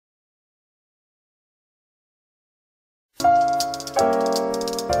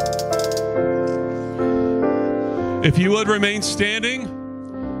If you would remain standing,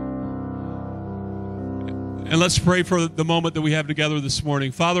 and let's pray for the moment that we have together this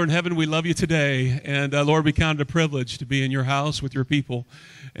morning. Father in heaven, we love you today. And Lord, we count it a privilege to be in your house with your people.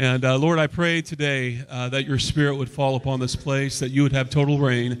 And Lord, I pray today that your spirit would fall upon this place, that you would have total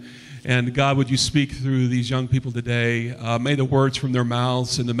reign. And God, would you speak through these young people today? May the words from their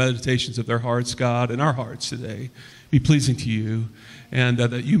mouths and the meditations of their hearts, God, and our hearts today be pleasing to you. And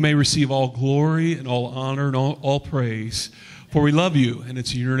that you may receive all glory and all honor and all praise. For we love you, and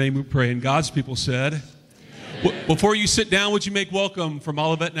it's in your name we pray. And God's people said, before you sit down, would you make welcome from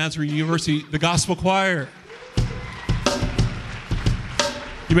Olivet Nazarene University, the Gospel Choir.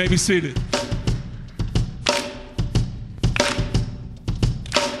 You may be seated.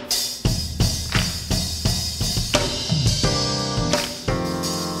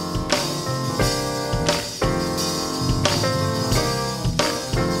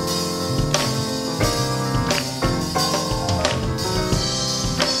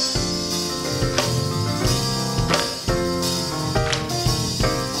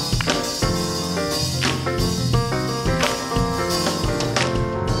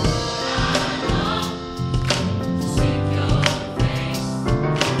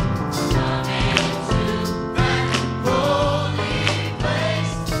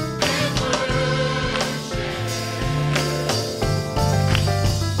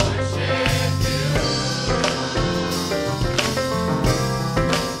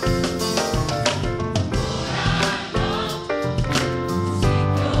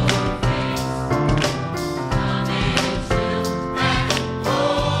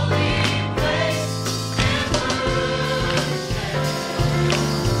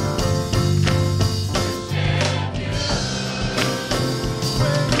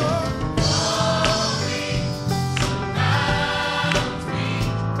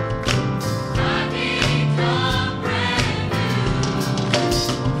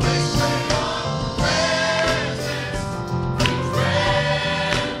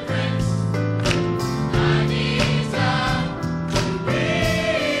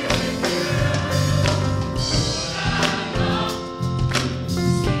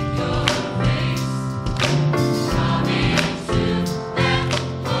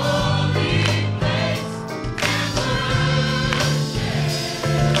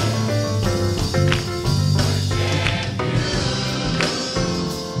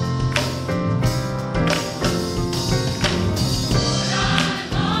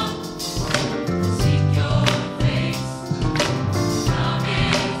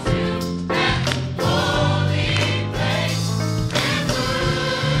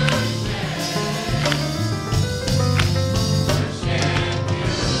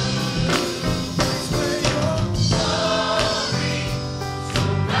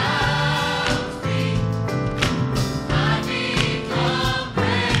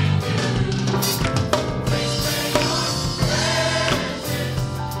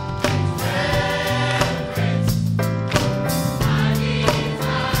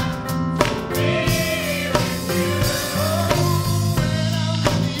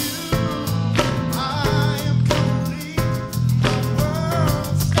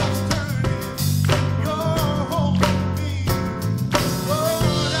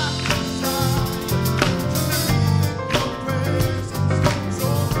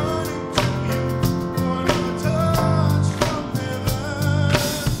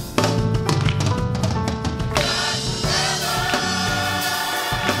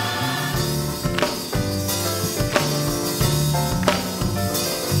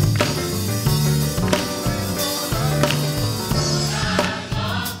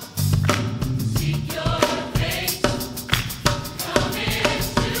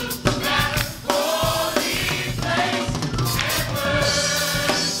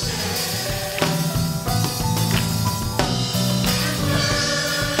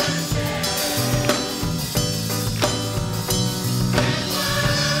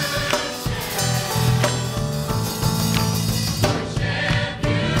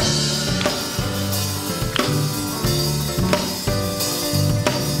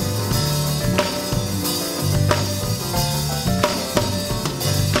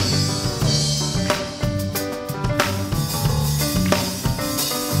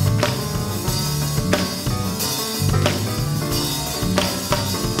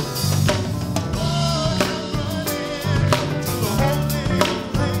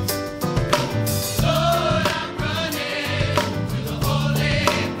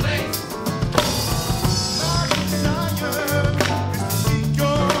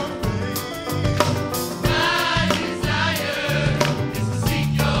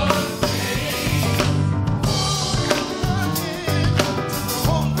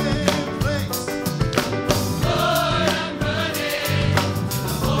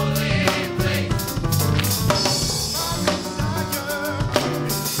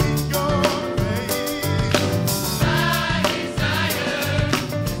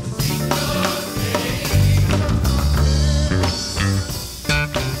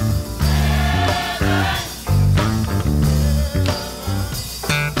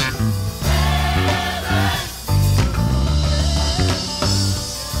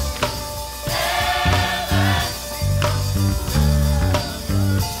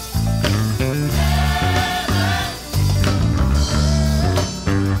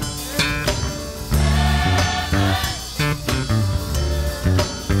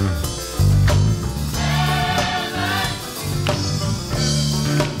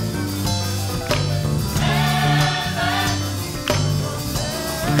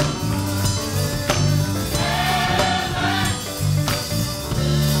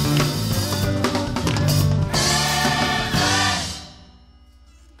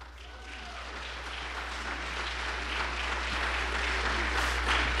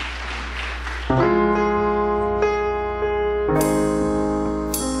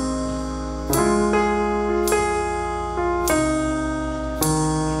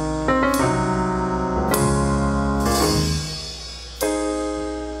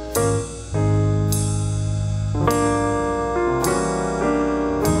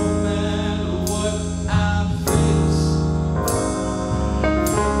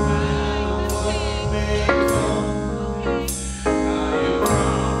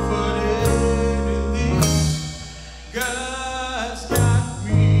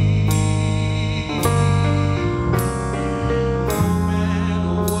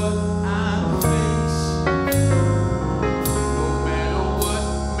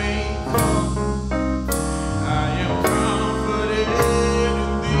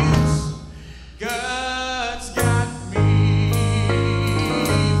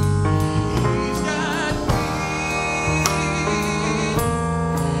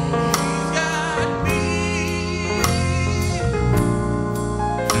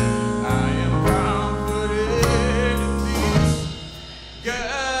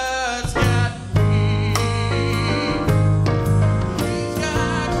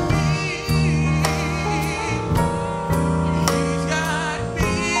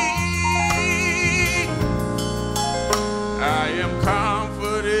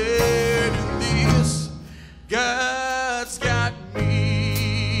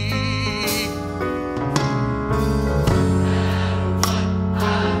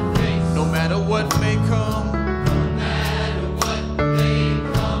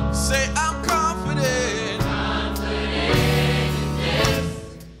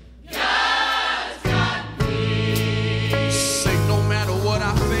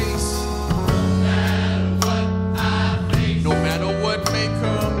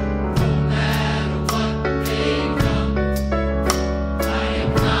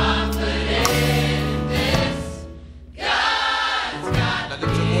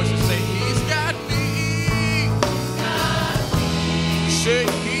 Say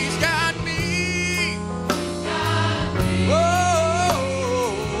he's got me.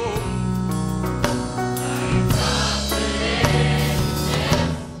 Oh,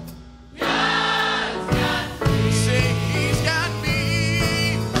 say he's got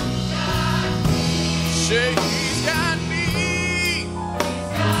me. Say he's got me.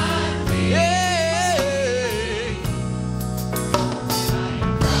 Yeah.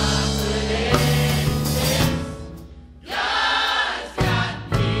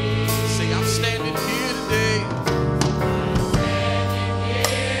 Say I'm standing here today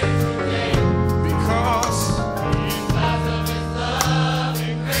because of his love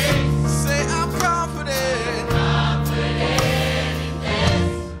and grace. Say I'm confident.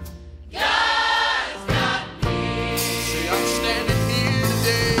 Say I'm standing here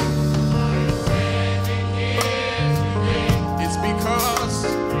today. It's because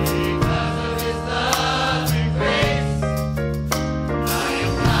of his love and grace. I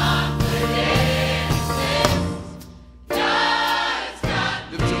am confident.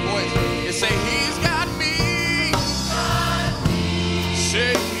 Lift your voice and say he's got me.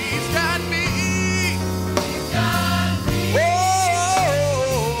 Say he's got me.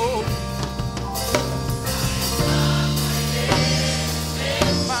 Oh,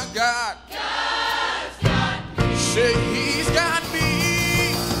 my God. Say he's got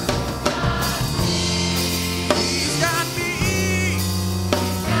me. He's got me.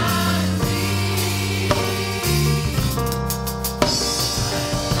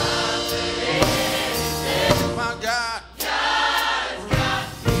 My God.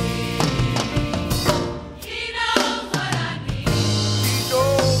 He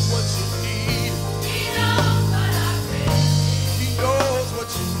knows what you need. He knows what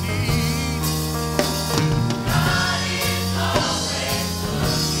you need.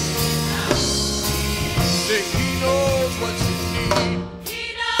 Say he knows what you need. He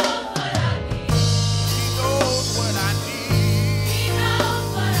knows what I need. He knows what I need.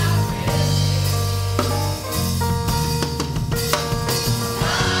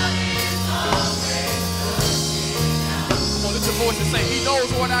 Come on, lift your voice and say he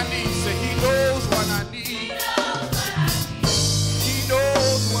knows what I need. Say he knows what I need. He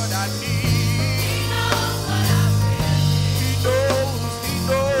knows what I need. He knows, he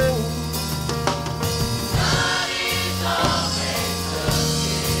knows.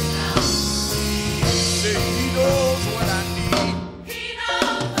 Say he knows what I need. He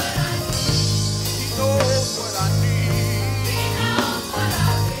knows what I need.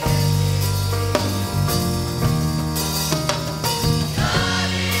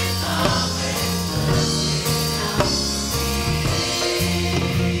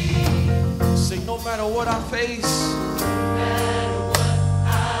 Say no matter what I face,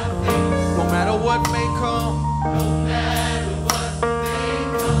 no matter what may come,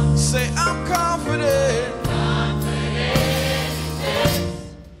 say I'm confident.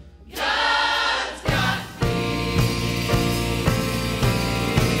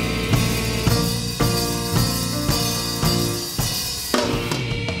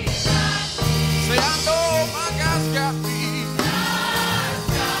 Say I know my God's got me.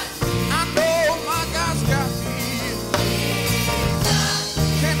 I know my God's got me.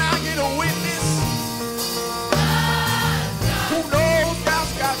 Can I get a witness?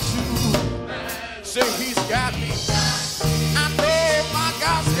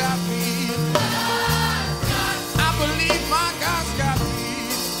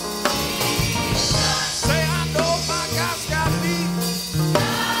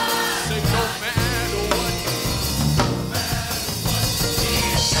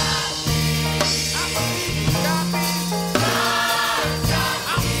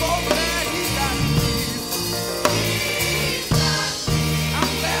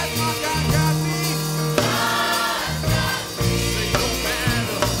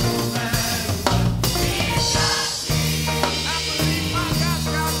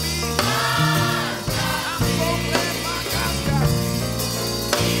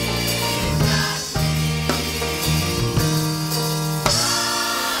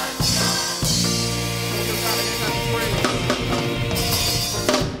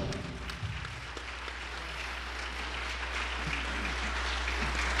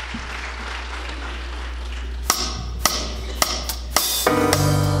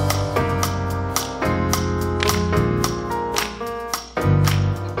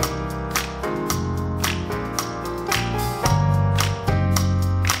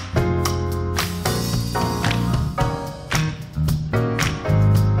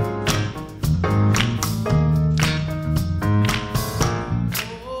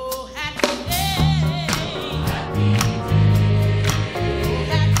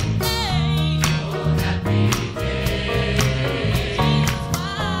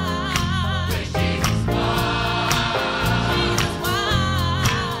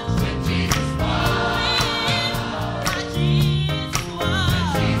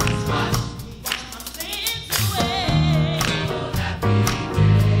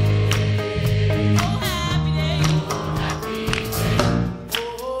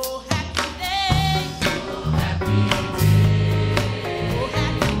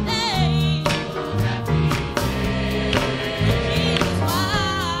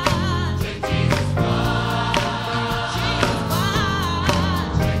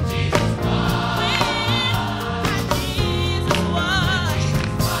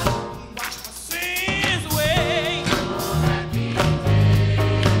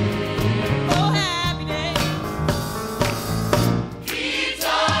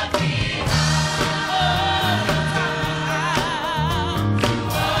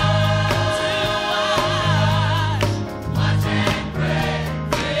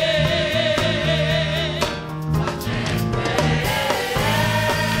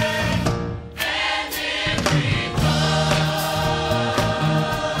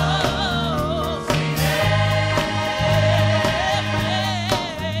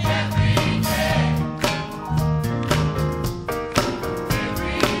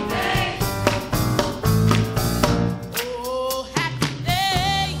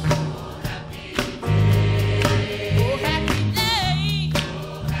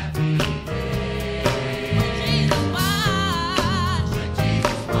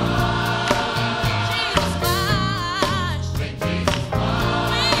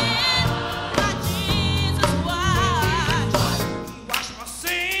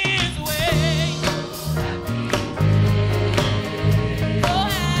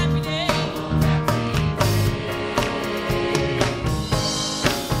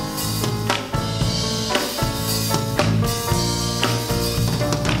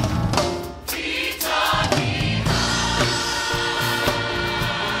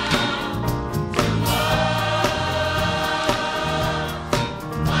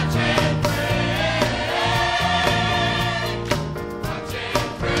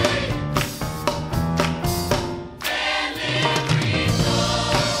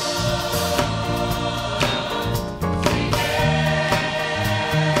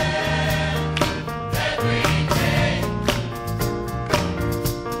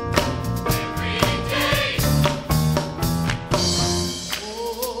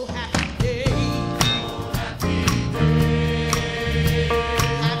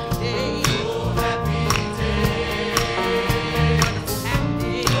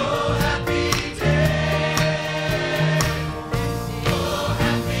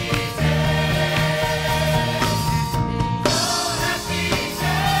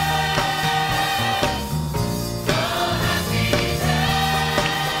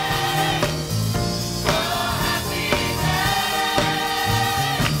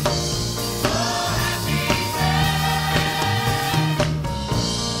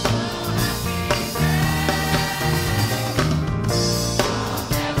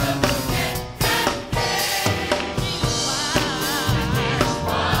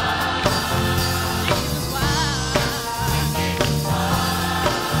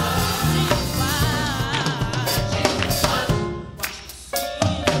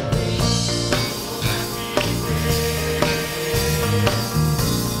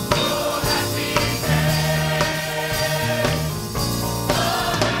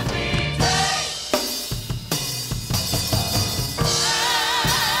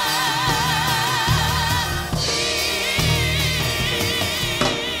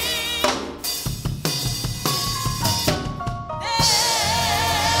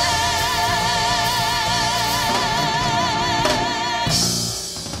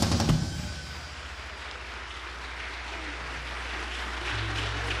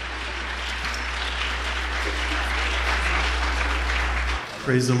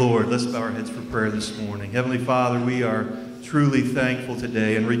 Praise the Lord. Let's bow our heads for prayer this morning. Heavenly Father, we are truly thankful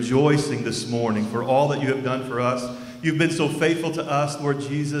today and rejoicing this morning for all that you have done for us. You've been so faithful to us, Lord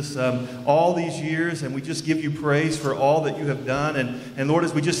Jesus, all these years, and we just give you praise for all that you have done. And Lord,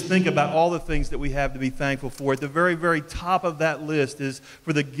 as we just think about all the things that we have to be thankful for, at the very, very top of that list is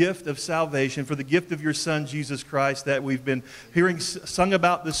for the gift of salvation, for the gift of your Son, Jesus Christ, that we've been hearing sung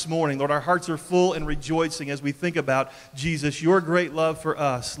about this morning. Lord, our hearts are full and rejoicing as we think about Jesus, your great love for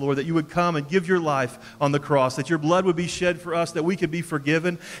us, Lord, that you would come and give your life on the cross, that your blood would be shed for us, that we could be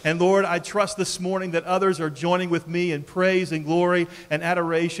forgiven. And Lord, I trust this morning that others are joining with me in praise and glory and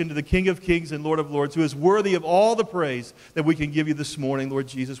adoration to the King of Kings and Lord of Lords, who is worthy of all the praise that we can give you this morning, Lord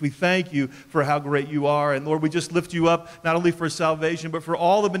Jesus. We thank you for how great you are. And Lord, we just lift you up not only for salvation, but for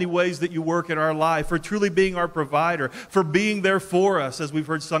all the many ways that you work in our life, for truly being our provider, for being there for us, as we've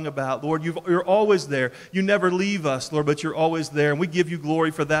heard sung about. Lord, you're always there. You never leave us, Lord, but you're always there. And we give you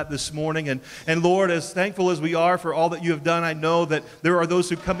glory for that this morning. And Lord, as thankful as we are for all that you have done, I know that there are those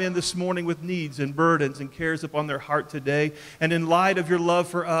who come in this morning with needs and burdens and cares upon their heart today. And in light of your love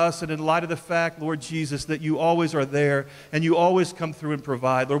for us and in light of the fact, Lord Jesus, that you always are there and you always come through and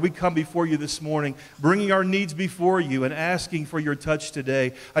provide, Lord, we come before you this morning, bringing our needs before you and asking for your touch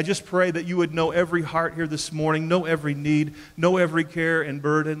today. I just pray that you would know every heart here this morning, know every need, know every care and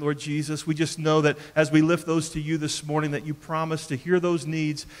burden, Lord Jesus. We just know that as we lift those to you this morning, that you promise to hear those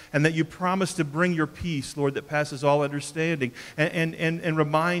needs and that you promise to bring your peace, Lord, that passes all understanding and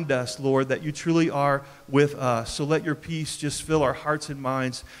remind us, Lord, that you truly are with us. So let your peace just fill our hearts and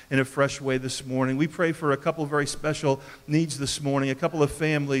minds in a fresh way this morning. We pray for a couple of very special needs this morning, a couple of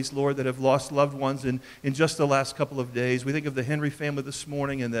families, Lord, that have lost loved ones in just the last couple of days. We think of the Henry family this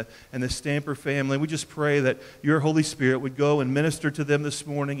morning and the Stamper family. We just pray that your Holy Spirit would go and minister to them this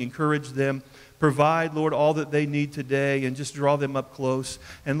morning, encourage them, provide, Lord, all that they need today and just draw them up close.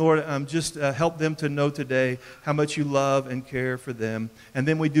 And Lord, just help them to know today how much you love and care for them. And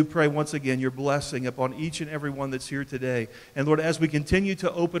then we do pray once again your blessing upon each and every one that's here today. And Lord, as we continue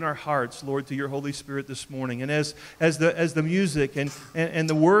to open our hearts, Lord, to your Holy Spirit this morning, and as the music and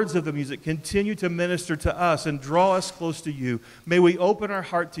the words of the music continue to minister to us and draw us close to you, may we open our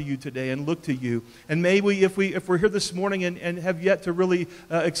heart to you today and look to you. And may we, if we're here this morning and have yet to really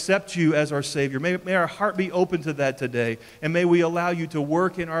accept you as our Savior, may our heart be open to that today, and may we allow you to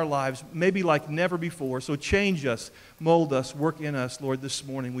work in our lives, maybe like never before. So change us, mold us, work in us, Lord, this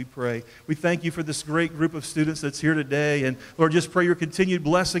morning we pray. We thank you for this great group of students that's here today, and Lord, just pray your continued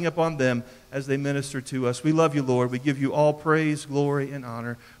blessing upon them as they minister to us. We love you, Lord. We give you all praise, glory, and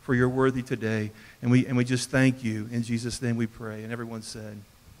honor for your worthy today, and we just thank you. In Jesus' name we pray. And everyone said,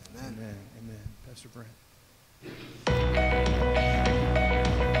 Amen. Amen. Amen. Pastor Brent.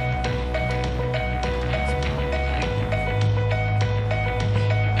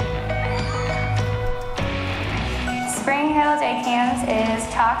 Spring Hill Day Camps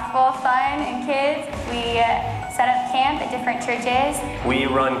is chock full of fun and kids. We set up camp at different churches. We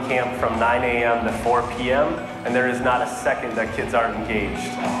run camp from 9 a.m. to 4 p.m. and there is not a second that kids aren't engaged.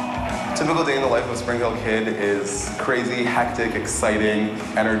 A typical day in the life of a Spring Hill kid is crazy, hectic, exciting,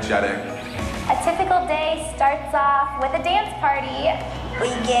 energetic. A typical day starts off with a dance party. We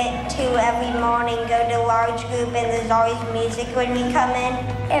get to every morning go to large group and there's always music when we come in.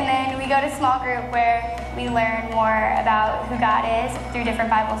 And then we go to small group where we learn more about who God is through different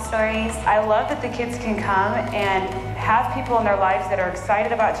Bible stories. I love that the kids can come and have people in their lives that are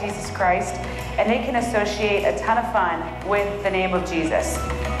excited about Jesus Christ, and they can associate a ton of fun with the name of Jesus.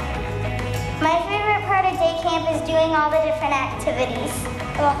 My favorite part of day camp is doing all the different activities.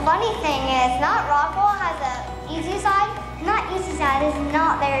 The funny thing is, not Rockwell has an easy side. Not easy side is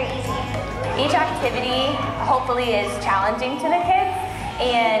not very easy. Each activity hopefully is challenging to the kids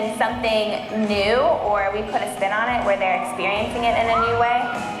and something new, or we put a spin on it where they're experiencing it in a new way.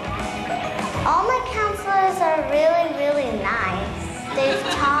 All my counselors are really, really nice. They've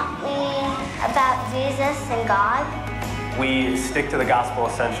taught me about Jesus and God. We stick to the gospel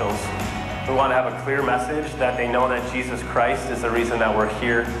essentials. We want to have a clear message that they know that Jesus Christ is the reason that we're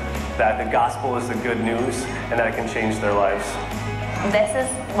here, that the gospel is the good news, and that it can change their lives. This is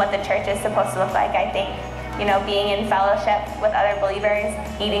what the church is supposed to look like, I think. You know, being in fellowship with other believers,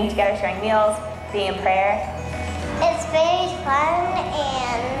 eating together, sharing meals, being in prayer. It's very fun,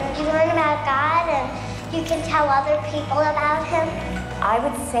 and you learn about God, and you can tell other people about Him. I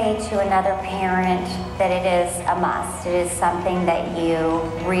would say to another parent that it is a must. It is something that you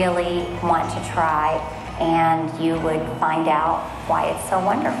really want to try, and you would find out why it's so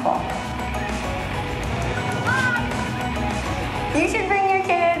wonderful. You should bring your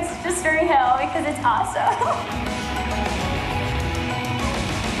kids to Spring Hill because it's awesome.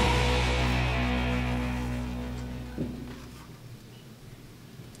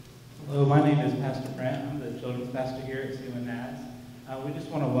 my name is Pastor Brent. I'm the children's pastor here at Sealand Naz. We just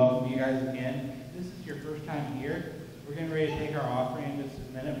want to welcome you guys again. If this is your first time here, we're getting ready to take our offering in just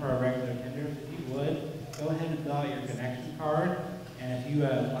a minute for our regular attenders. If you would, go ahead and fill out your connection card. And if you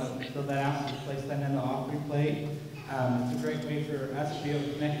want to fill that out and just place that in the offering plate, it's a great way for us to be able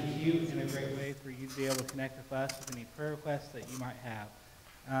to connect with you and a great way for you to be able to connect with us with any prayer requests that you might have.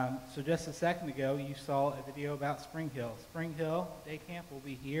 So just a second ago, you saw a video about Spring Hill. Spring Hill Day Camp will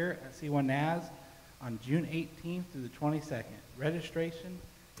be here at C1 Naz on June 18th through the 22nd. Registration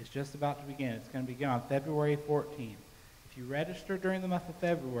is just about to begin. It's going to begin on February 14th. If you register during the month of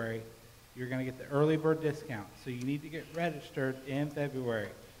February, you're going to get the early bird discount. So you need to get registered in February.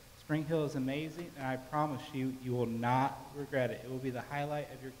 Spring Hill is amazing, and I promise you, you will not regret it. It will be the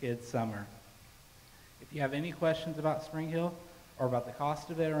highlight of your kids' summer. If you have any questions about Spring Hill or about the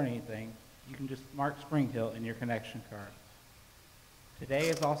cost of it or anything, you can just mark Spring Hill in your connection card. Today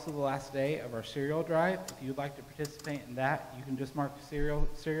is also the last day of our cereal drive. If you would like to participate in that, you can just mark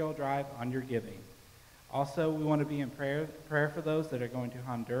cereal drive on your giving. Also, we want to be in prayer for those that are going to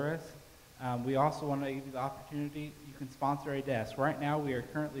Honduras. We also want to give you the opportunity, you can sponsor a desk. Right now, we are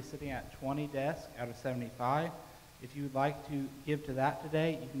currently sitting at 20 desks out of 75. If you would like to give to that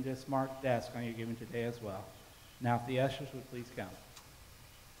today, you can just mark desk on your giving today as well. Now, if the ushers would please come.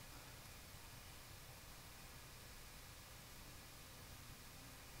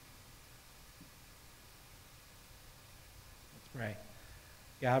 Let's pray.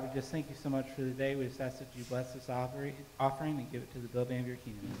 God, we just thank you so much for the day. We just ask that you bless this offering and give it to the building of your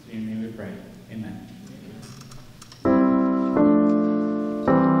kingdom. In your name we pray. Amen.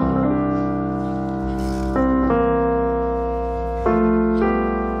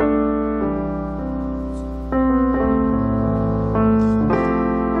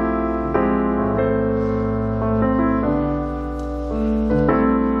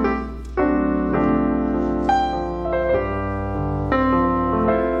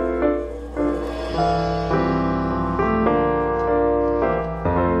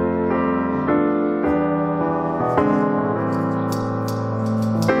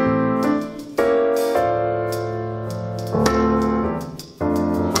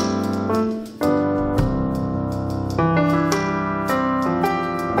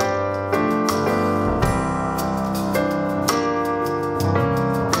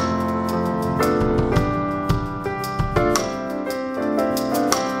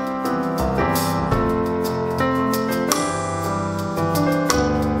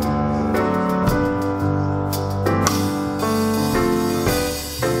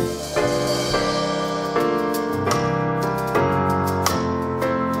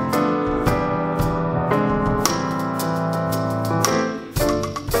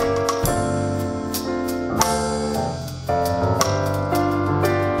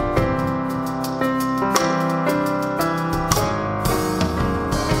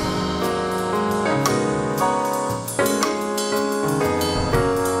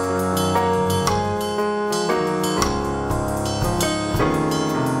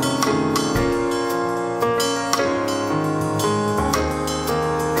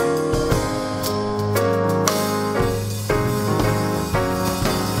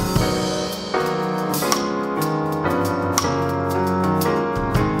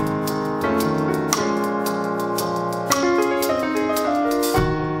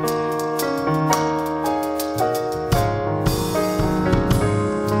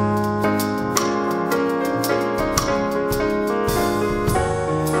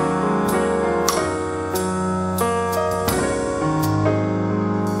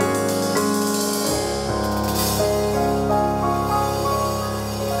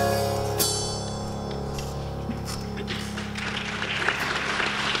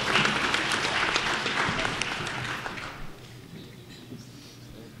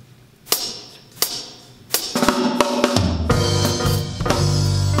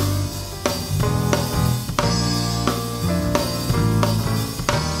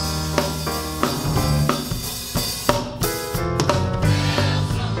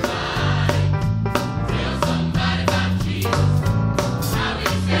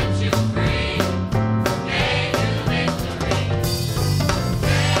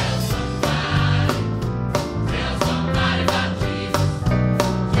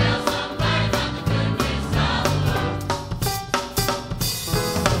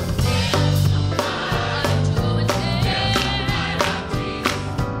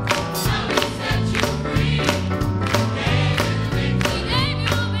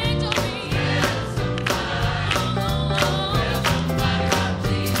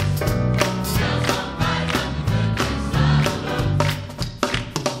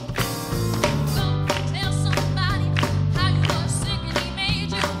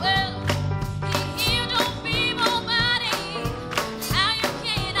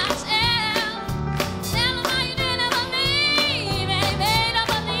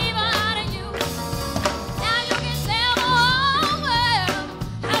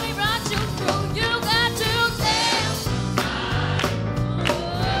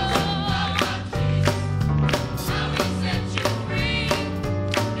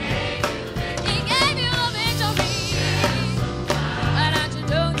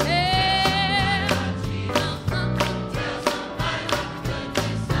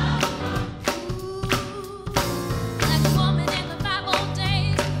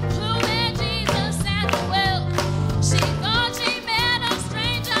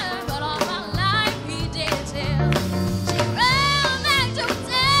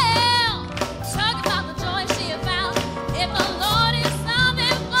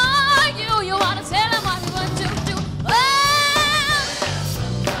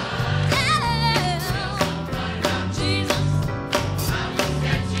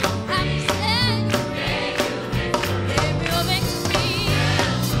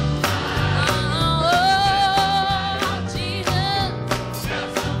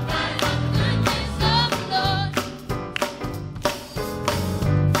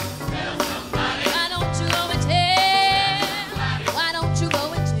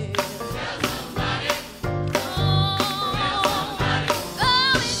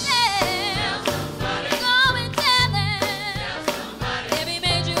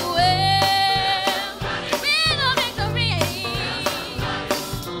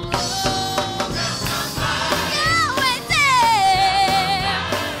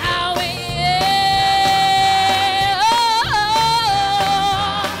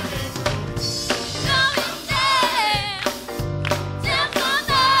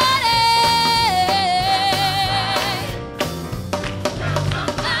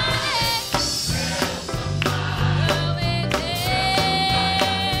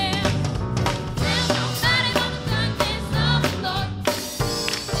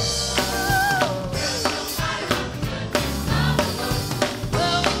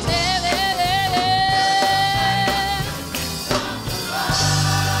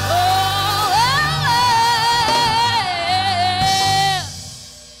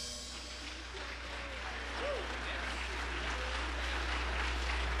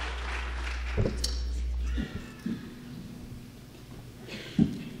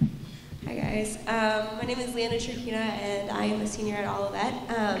 guys. My name is Leanna Shirkina, and I am a senior at Olivet.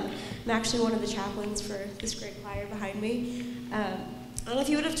 I'm actually one of the chaplains for this great choir behind me. I don't know if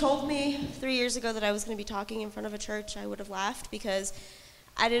you would have told me 3 years ago that I was going to be talking in front of a church, I would have laughed because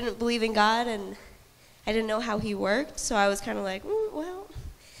I didn't believe in God and I didn't know how he worked. So I was kind of like, well,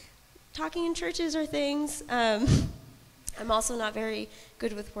 talking in churches are things. I'm also not very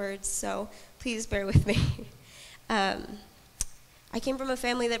good with words, so please bear with me. I came from a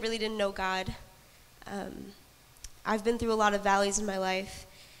family that really didn't know God. I've been through a lot of valleys in my life,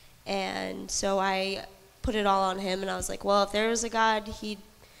 and so I put it all on him, and I was like, well, if there was a God, he'd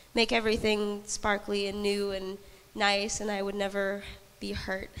make everything sparkly and new and nice, and I would never be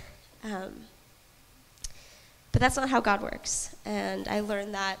hurt. But that's not how God works, and I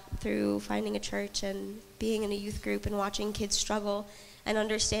learned that through finding a church and being in a youth group and watching kids struggle and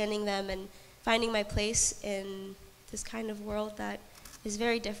understanding them and finding my place in this kind of world that is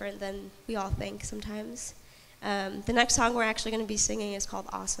very different than we all think sometimes. The next song we're actually going to be singing is called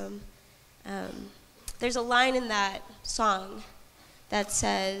Awesome. There's a line in that song that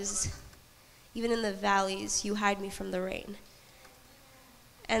says, even in the valleys, you hide me from the rain.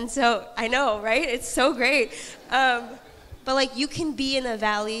 And so, I know, right? It's so great. But like, you can be in a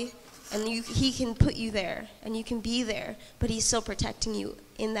valley, and he can put you there, and you can be there, but he's still protecting you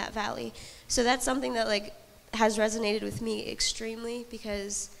in that valley. So that's something that like has resonated with me extremely,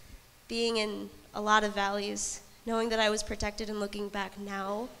 because being in a lot of valleys, knowing that I was protected and looking back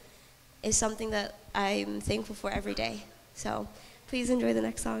now is something that I'm thankful for every day. So please enjoy the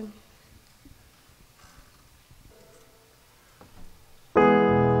next song.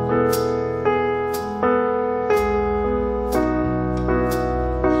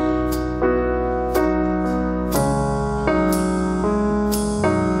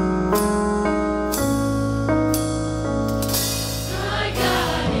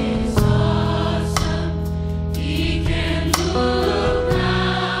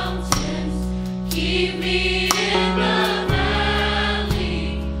 Keep me in the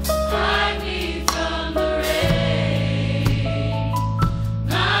valley.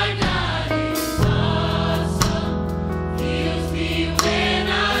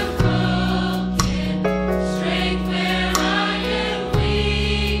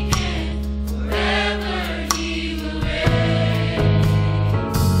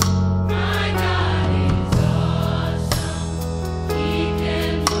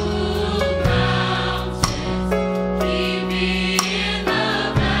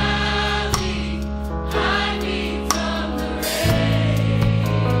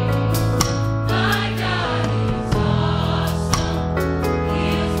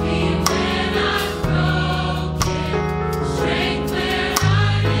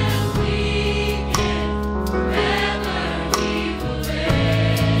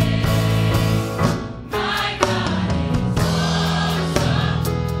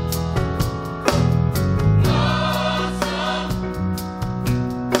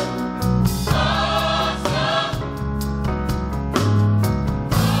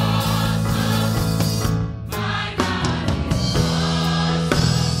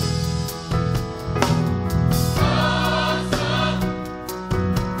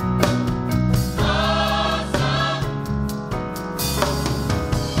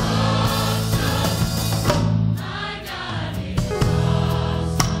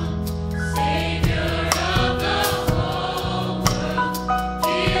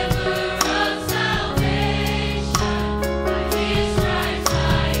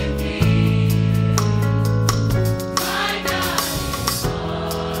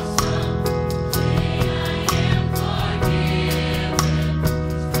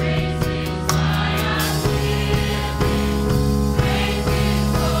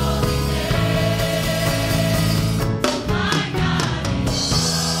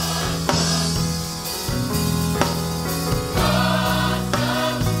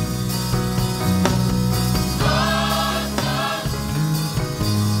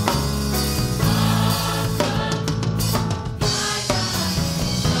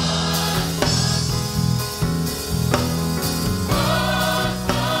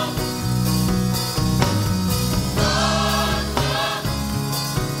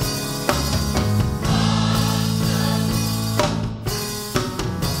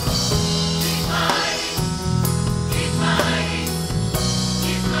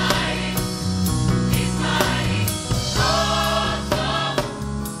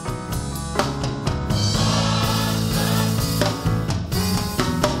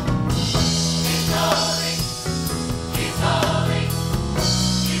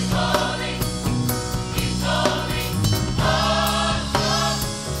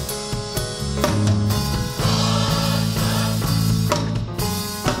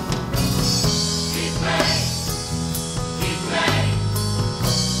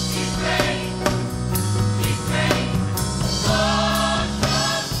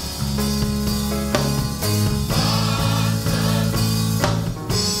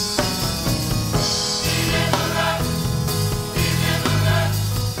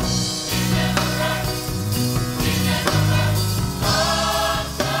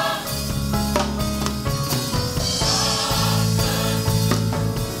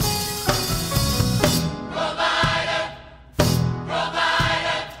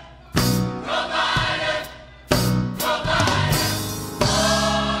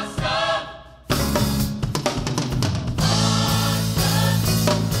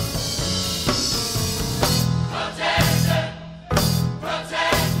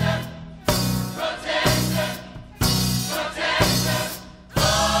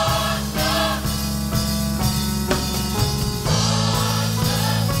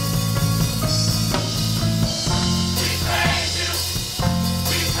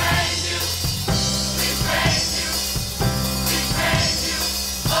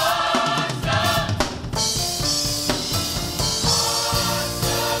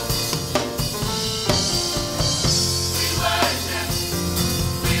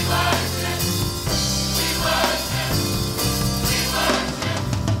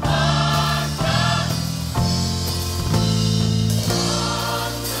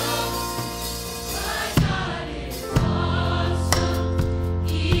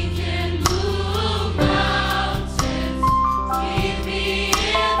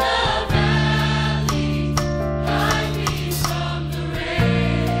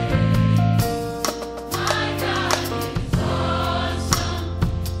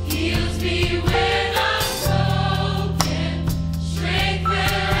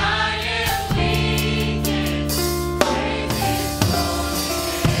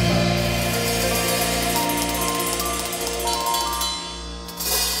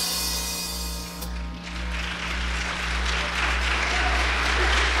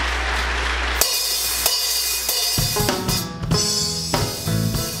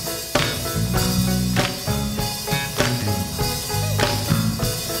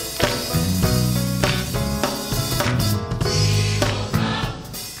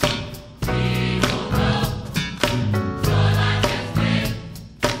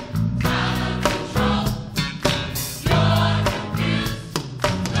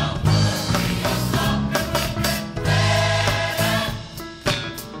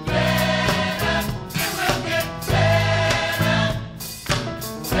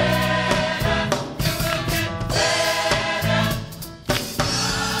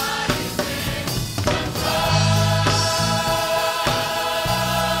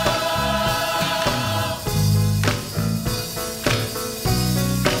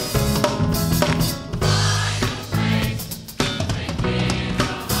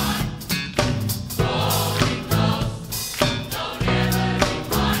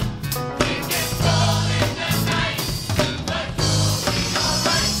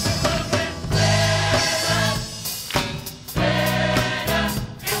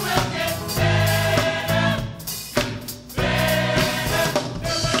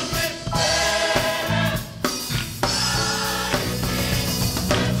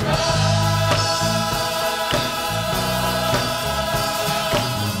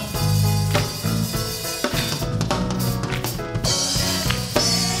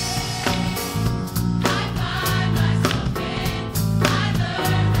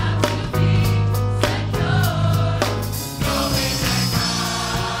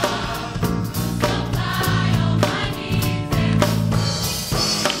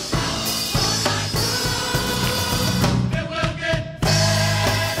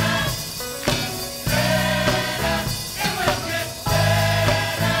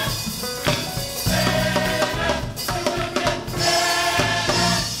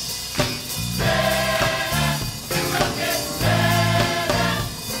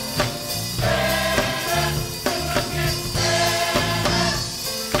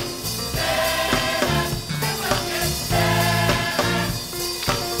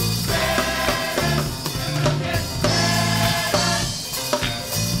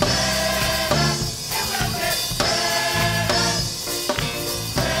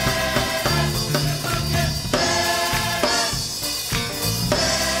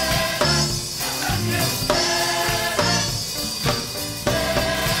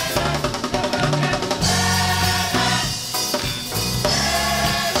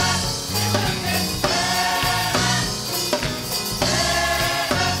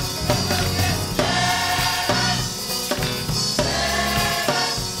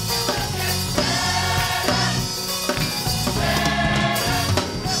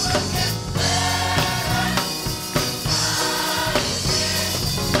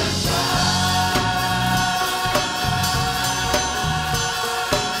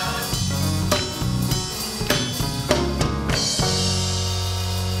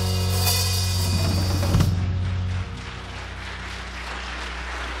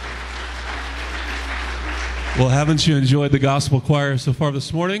 Well, haven't you enjoyed the gospel choir so far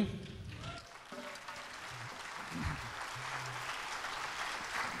this morning?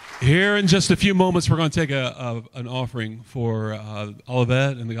 Here in just a few moments, we're going to take an offering for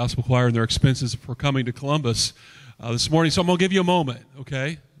Olivet and the gospel choir and their expenses for coming to Columbus this morning. So I'm going to give you a moment,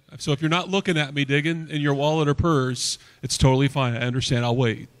 okay? So if you're not looking at me digging in your wallet or purse, it's totally fine. I understand. I'll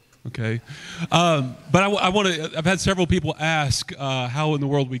wait. Okay, but I want to. I've had several people ask how in the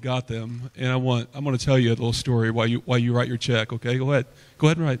world we got them, and I'm going to tell you a little story while you write your check. Okay, go ahead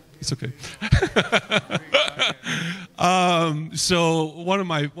and write. It's okay. So one of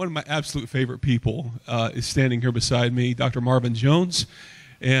my absolute favorite people is standing here beside me, Dr. Marvin Jones,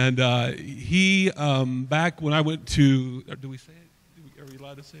 and he back when I went to. Do we say it? Are we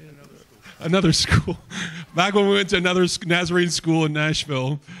allowed to say it? Another school. Back when we went to another Nazarene school in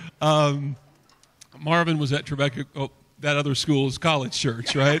Nashville, Marvin was at Tribeca. Oh, that other school is College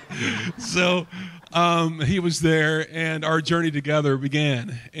Church, right? So he was there, and our journey together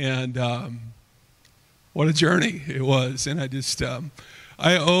began. And what a journey it was! And I just,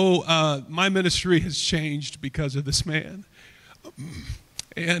 my ministry has changed because of this man.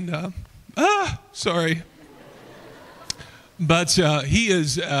 And sorry. But he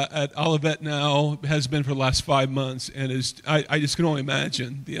is at Olivet now, has been for the last 5 months, and I just can only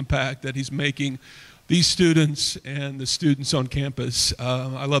imagine the impact that he's making these students and the students on campus.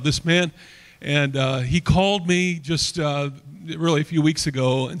 I love this man, and he called me just really a few weeks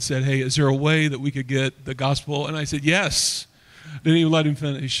ago and said, hey, is there a way that we could get the gospel? And I said, yes. Didn't even let him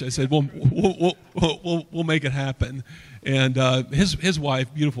finish. I said, we'll make it happen. And his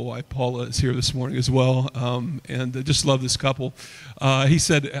wife, beautiful wife, Paula, is here this morning as well, and just love this couple. He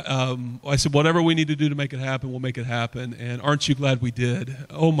said, I said, whatever we need to do to make it happen, we'll make it happen. And aren't you glad we did?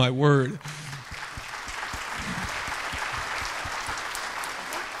 Oh, my word.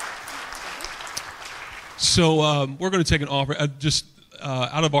 So we're going to take an offer.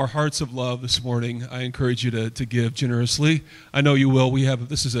 Out of our hearts of love this morning, I encourage you to give generously. I know you will.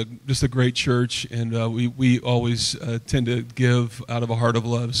 This is just a great church, and we always tend to give out of a heart of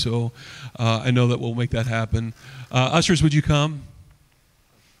love. So I know that we'll make that happen. Ushers, would you come?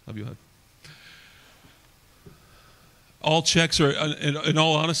 Love you, hon. All checks are, in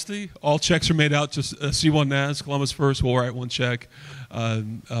all honesty, all checks are made out to C1 NAS, Columbus First. We'll write one check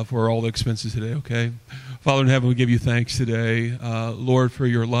for all the expenses today, okay? Father in heaven, we give you thanks today, Lord, for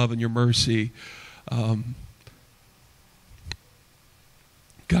your love and your mercy. God,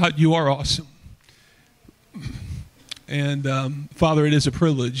 you are awesome. And Father, it is a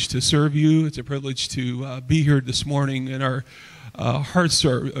privilege to serve you. It's a privilege to be here this morning, and our hearts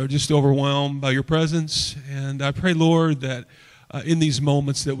are just overwhelmed by your presence. And I pray, Lord, that in these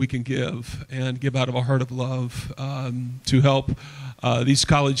moments that we can give out of a heart of love to help these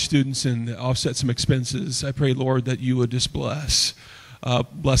college students and offset some expenses. I pray, Lord, that you would just bless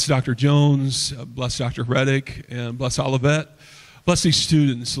Dr. Jones, bless Dr. Reddick, and bless Olivet. Bless these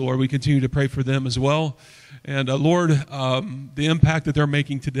students, Lord. We continue to pray for them as well. And Lord, the impact that they're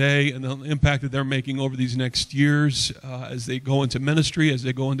making today and the impact that they're making over these next years as they go into ministry, as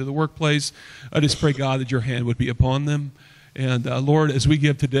they go into the workplace, I just pray, God, that your hand would be upon them. And Lord, as we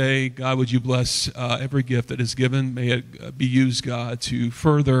give today, God, would you bless every gift that is given? May it be used, God, to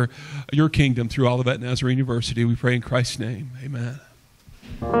further your kingdom through Olivet Nazarene University. We pray in Christ's name. Amen.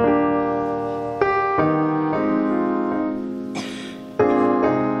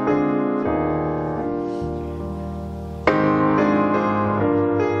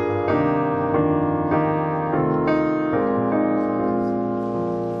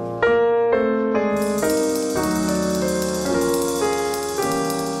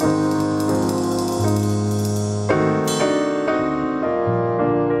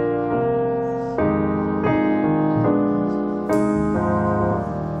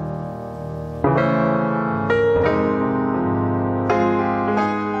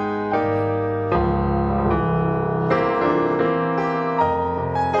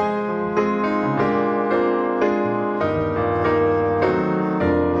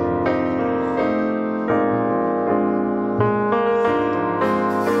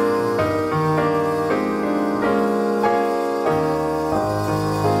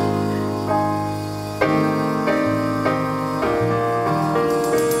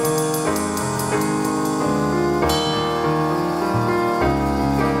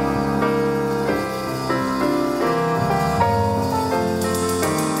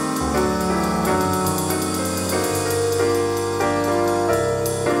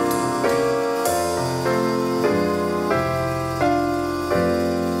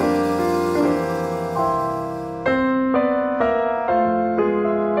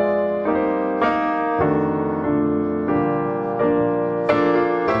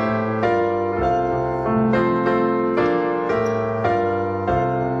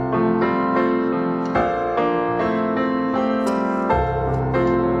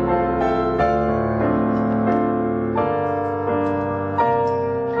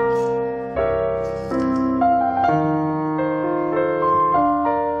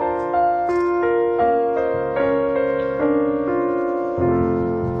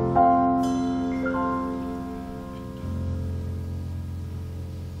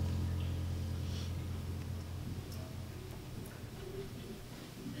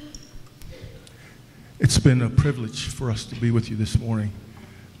 been a privilege for us to be with you this morning.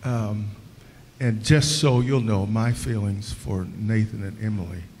 And just so you'll know, my feelings for Nathan and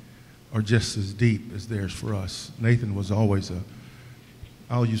Emily are just as deep as theirs for us. Nathan was always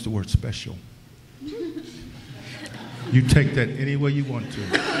I'll use the word special. You take that any way you want to.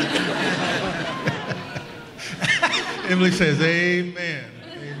 Emily says, amen,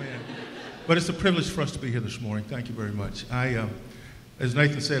 amen. But it's a privilege for us to be here this morning. Thank you very much. As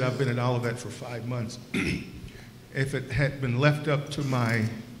Nathan said, I've been at Olivet for 5 months. If it had been left up to my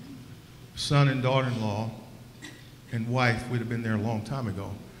son and daughter-in-law and wife, we'd have been there a long time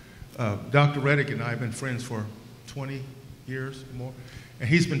ago. Dr. Reddick and I have been friends for 20 years or more, and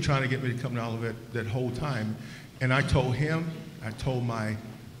he's been trying to get me to come to Olivet that whole time. And I told him, I told my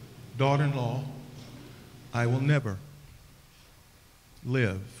daughter-in-law, I will never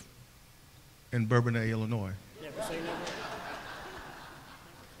live in Bourbonnais, Illinois. Never say never.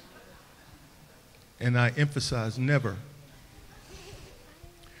 And I emphasize never.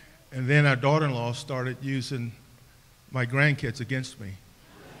 And then our daughter-in-law started using my grandkids against me.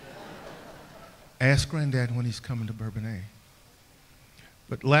 Ask Granddad when he's coming to Bourbonnais.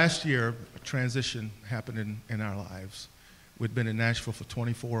 But last year, a transition happened in our lives. We'd been in Nashville for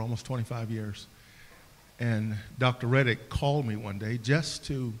 24, almost 25 years. And Dr. Reddick called me one day just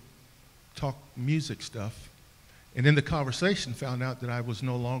to talk music stuff. And in the conversation, found out that I was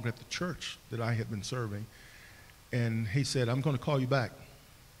no longer at the church that I had been serving. And he said, I'm going to call you back.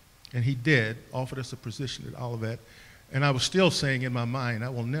 And he did, offered us a position at Olivet. And I was still saying in my mind, I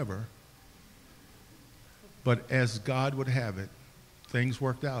will never. But as God would have it, things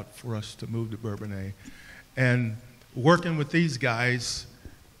worked out for us to move to Bourbonnais. And working with these guys,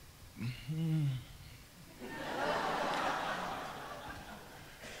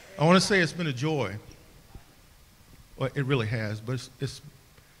 I want to say it's been a joy. Well, it really has, but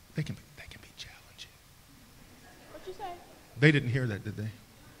they can be challenging. What'd you say? They didn't hear that, did they?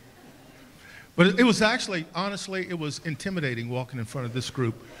 But it was actually, honestly, it was intimidating walking in front of this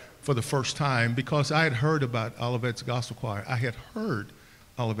group for the first time because I had heard about Olivet's Gospel Choir. I had heard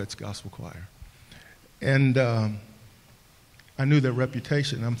Olivet's Gospel Choir. And I knew their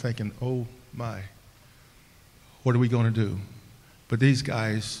reputation. I'm thinking, oh my, what are we going to do? But these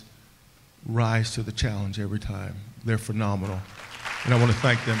guys rise to the challenge every time. They're phenomenal. And I want to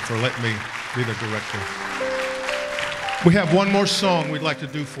thank them for letting me be the director. We have one more song we'd like to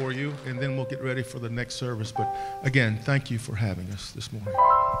do for you, and then we'll get ready for the next service. But again, thank you for having us this morning.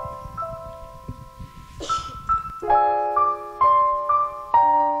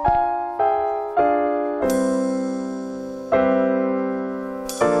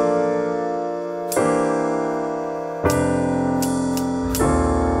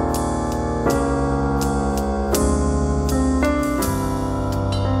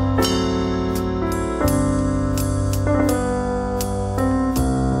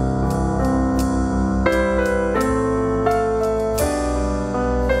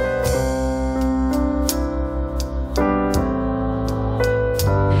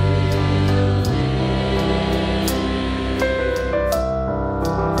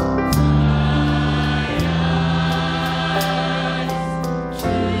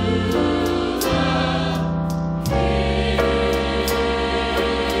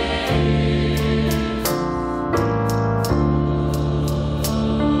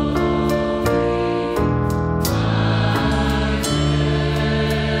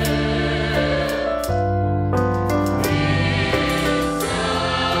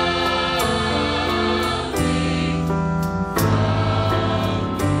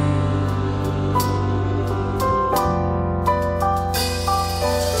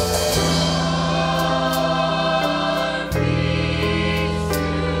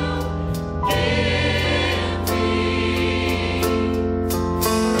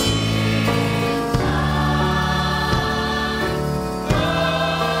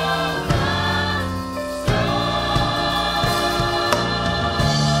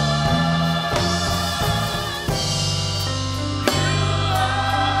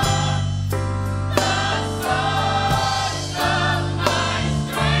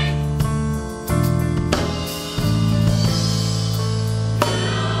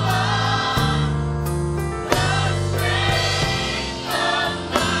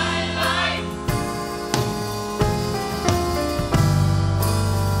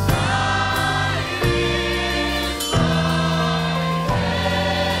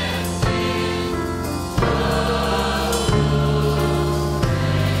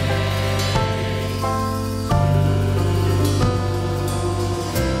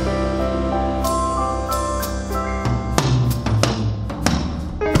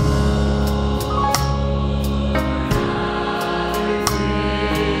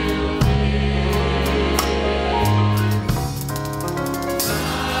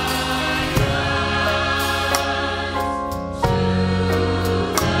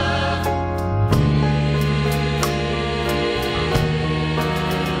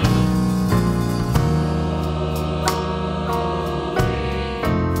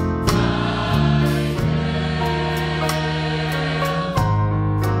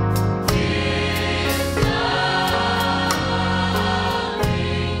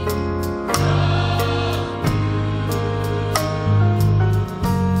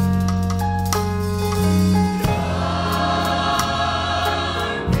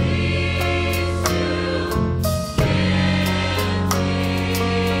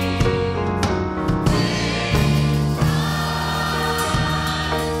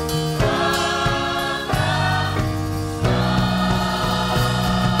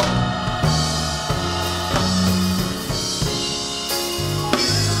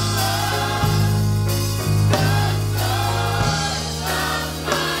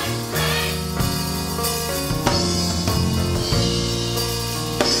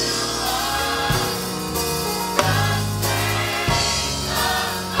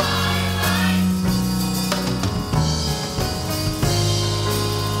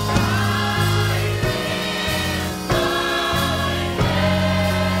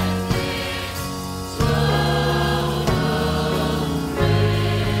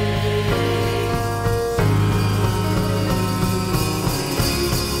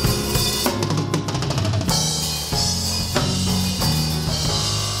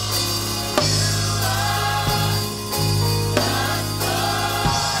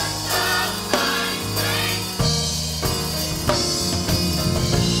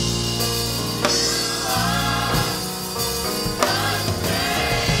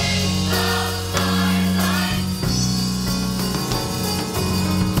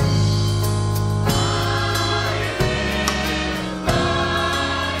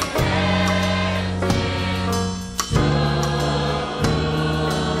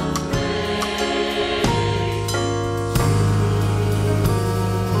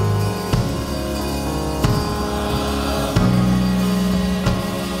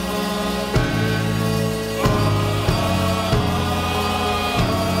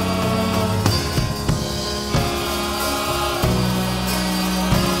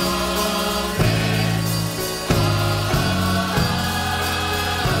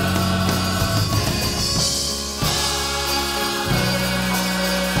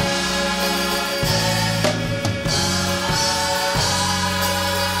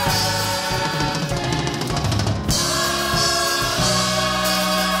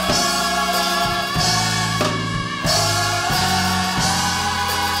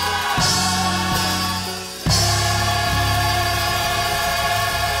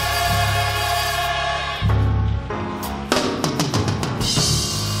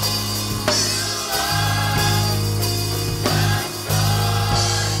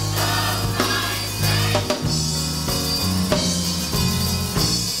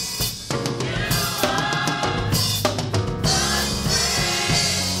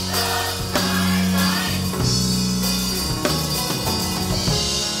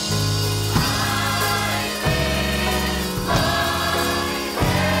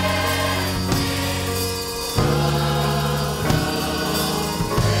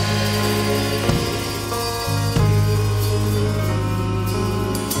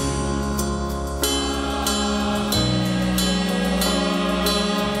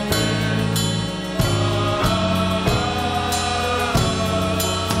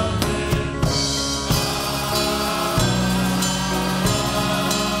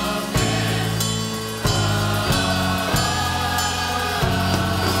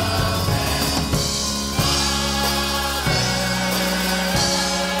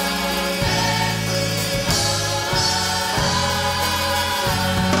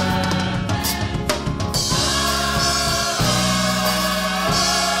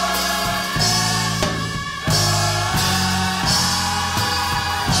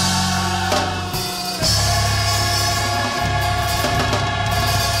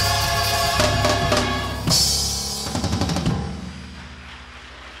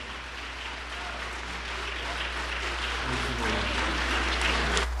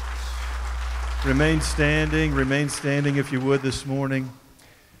 Remain standing if you would this morning.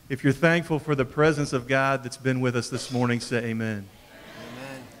 If you're thankful for the presence of God that's been with us this morning, say amen.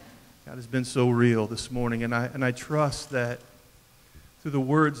 Amen. God has been so real this morning, and I trust that through the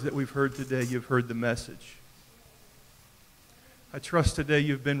words that we've heard today, you've heard the message. I trust today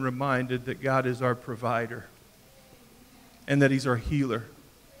you've been reminded that God is our provider, and that He's our healer,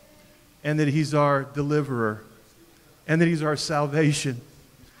 and that He's our deliverer, and that He's our salvation,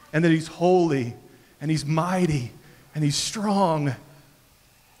 and that He's holy, and He's mighty, and He's strong,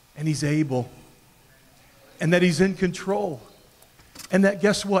 and He's able, and that He's in control. And that,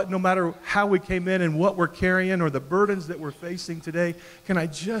 guess what? No matter how we came in and what we're carrying or the burdens that we're facing today, can I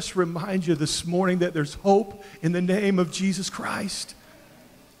just remind you this morning that there's hope in the name of Jesus Christ.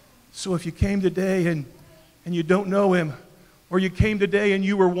 So if you came today and you don't know Him, or you came today and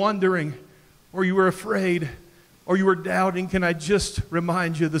you were wondering, or you were afraid, or you were doubting, can I just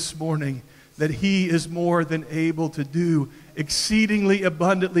remind you this morning that He is more than able to do exceedingly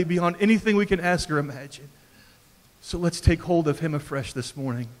abundantly beyond anything we can ask or imagine. So let's take hold of Him afresh this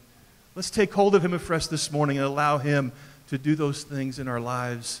morning. Let's take hold of Him afresh this morning and allow Him to do those things in our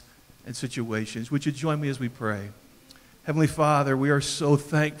lives and situations. Would you join me as we pray? Heavenly Father, we are so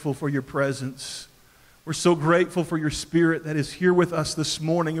thankful for Your presence. We're so grateful for Your Spirit that is here with us this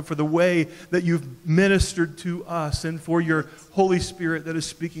morning, and for the way that You've ministered to us, and for Your Holy Spirit that is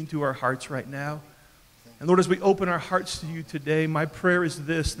speaking to our hearts right now. And Lord, as we open our hearts to You today, my prayer is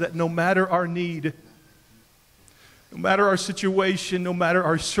this, that no matter our need, no matter our situation, no matter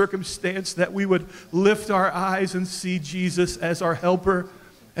our circumstance, that we would lift our eyes and see Jesus as our helper,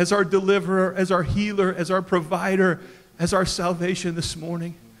 as our deliverer, as our healer, as our provider, as our salvation this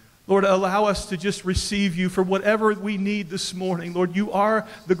morning. Lord, allow us to just receive You for whatever we need this morning. Lord, You are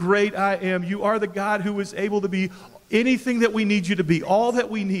the great I am. You are the God who is able to be anything that we need You to be. All that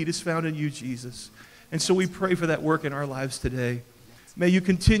we need is found in You, Jesus. And so we pray for that work in our lives today. May You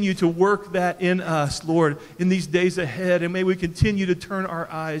continue to work that in us, Lord, in these days ahead. And may we continue to turn our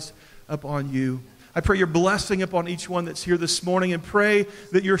eyes upon You. I pray Your blessing upon each one that's here this morning, and pray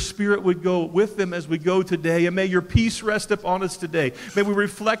that Your Spirit would go with them as we go today. And may Your peace rest upon us today. May we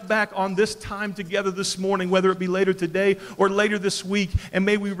reflect back on this time together this morning, whether it be later today or later this week. And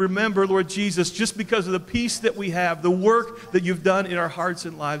may we remember, Lord Jesus, just because of the peace that we have, the work that You've done in our hearts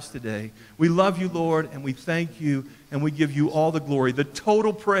and lives today. We love You, Lord, and we thank You, and we give You all the glory. The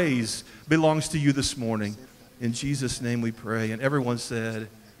total praise belongs to You this morning. In Jesus' name we pray. And everyone said,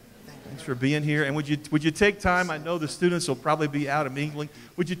 thanks for being here. And would you take time, I know the students will probably be out and mingling,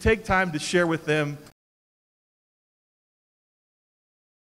 would you take time to share with them